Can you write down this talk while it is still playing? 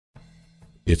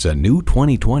It's a new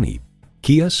 2020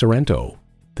 Kia Sorento.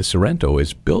 The Sorento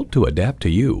is built to adapt to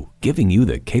you, giving you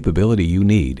the capability you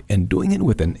need and doing it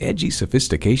with an edgy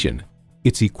sophistication.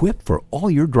 It's equipped for all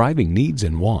your driving needs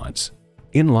and wants.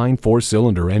 Inline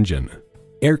 4-cylinder engine,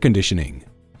 air conditioning,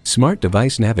 smart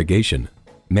device navigation,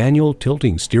 manual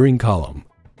tilting steering column,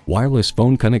 wireless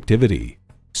phone connectivity,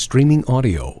 streaming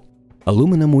audio,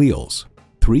 aluminum wheels,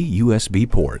 3 USB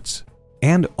ports,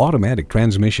 and automatic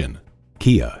transmission.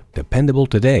 Kia, dependable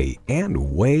today and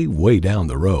way, way down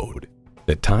the road.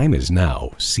 The time is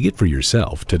now. See it for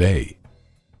yourself today.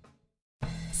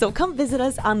 So come visit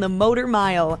us on the Motor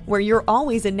Mile, where you're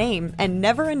always a name and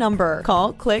never a number.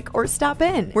 Call, click, or stop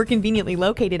in. We're conveniently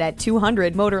located at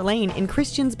 200 Motor Lane in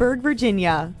Christiansburg,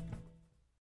 Virginia.